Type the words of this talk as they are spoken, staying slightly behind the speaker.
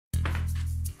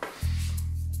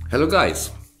Hello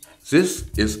guys, this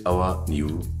is our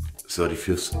new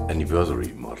 35th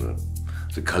anniversary model,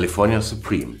 the California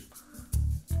Supreme.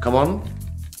 Come on,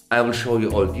 I will show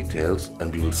you all details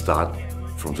and we will start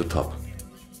from the top.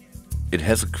 It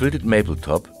has a quilted maple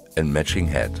top and matching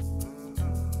head.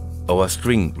 Our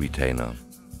string retainer.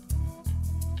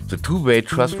 The two-way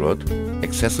truss rod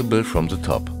accessible from the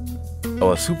top.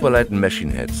 Our super light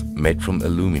machine heads made from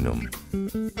aluminum.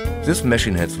 These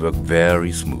machine heads work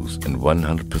very smooth and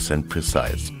 100%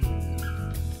 precise.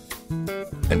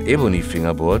 An ebony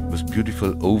fingerboard with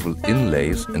beautiful oval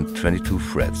inlays and 22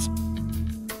 threads.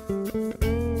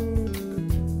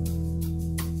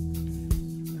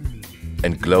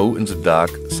 And glow in the dark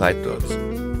side dots.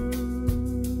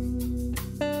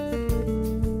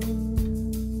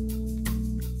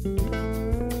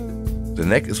 The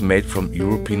neck is made from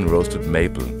European roasted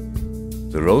maple.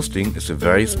 The roasting is a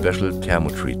very special thermo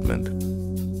treatment.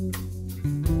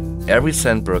 Every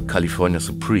Sandberg California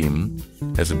Supreme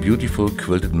has a beautiful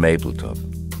quilted maple top,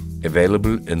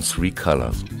 available in 3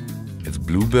 colors. It's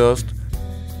blue burst,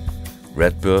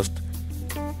 red burst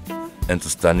and the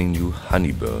stunning new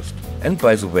honey burst. And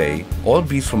by the way, all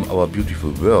bees from our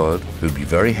beautiful world will be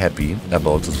very happy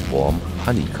about this warm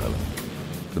honey color.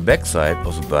 The backside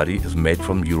of the body is made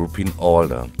from European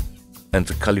alder. And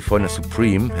the California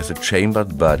Supreme has a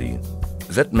chambered body.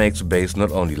 That makes the bass not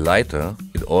only lighter,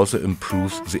 it also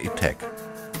improves the attack.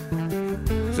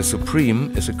 The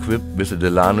Supreme is equipped with the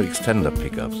Delano extender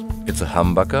pickups. It's a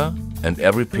humbucker and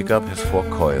every pickup has 4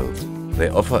 coils. They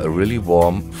offer a really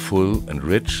warm, full and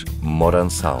rich, modern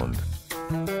sound.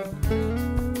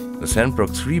 The Sandberg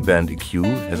 3-band EQ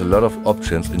has a lot of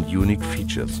options and unique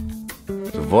features.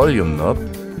 The volume knob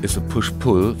is a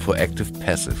push-pull for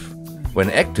active-passive. When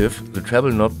active, the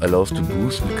treble knob allows to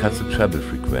boost and cut the treble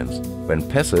frequency. When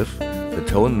passive, the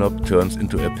tone knob turns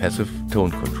into a passive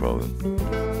tone control.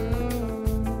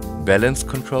 Balance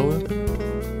control,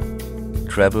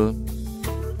 treble,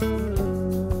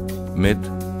 mid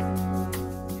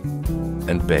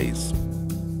and bass.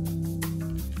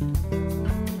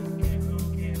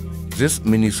 This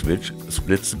mini switch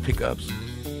splits the pickups.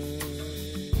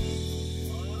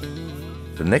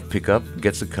 The neck pickup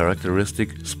gets a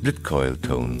characteristic split coil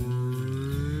tone.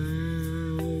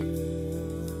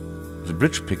 The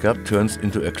bridge pickup turns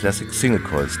into a classic single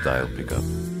coil style pickup.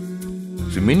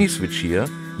 The mini switch here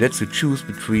lets you choose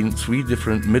between 3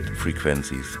 different mid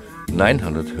frequencies: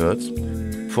 900 Hz,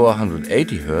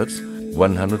 480 Hz,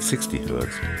 160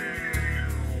 Hz.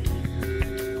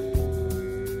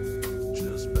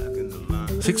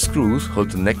 Six screws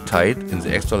hold the neck tight in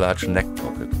the extra large neck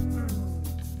pocket.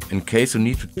 In case you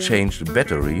need to change the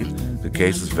battery, the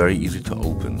case is very easy to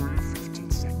open.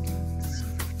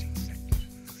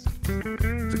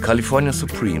 The California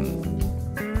Supreme.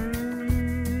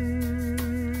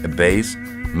 A bass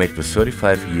made with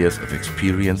 35 years of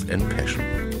experience and passion.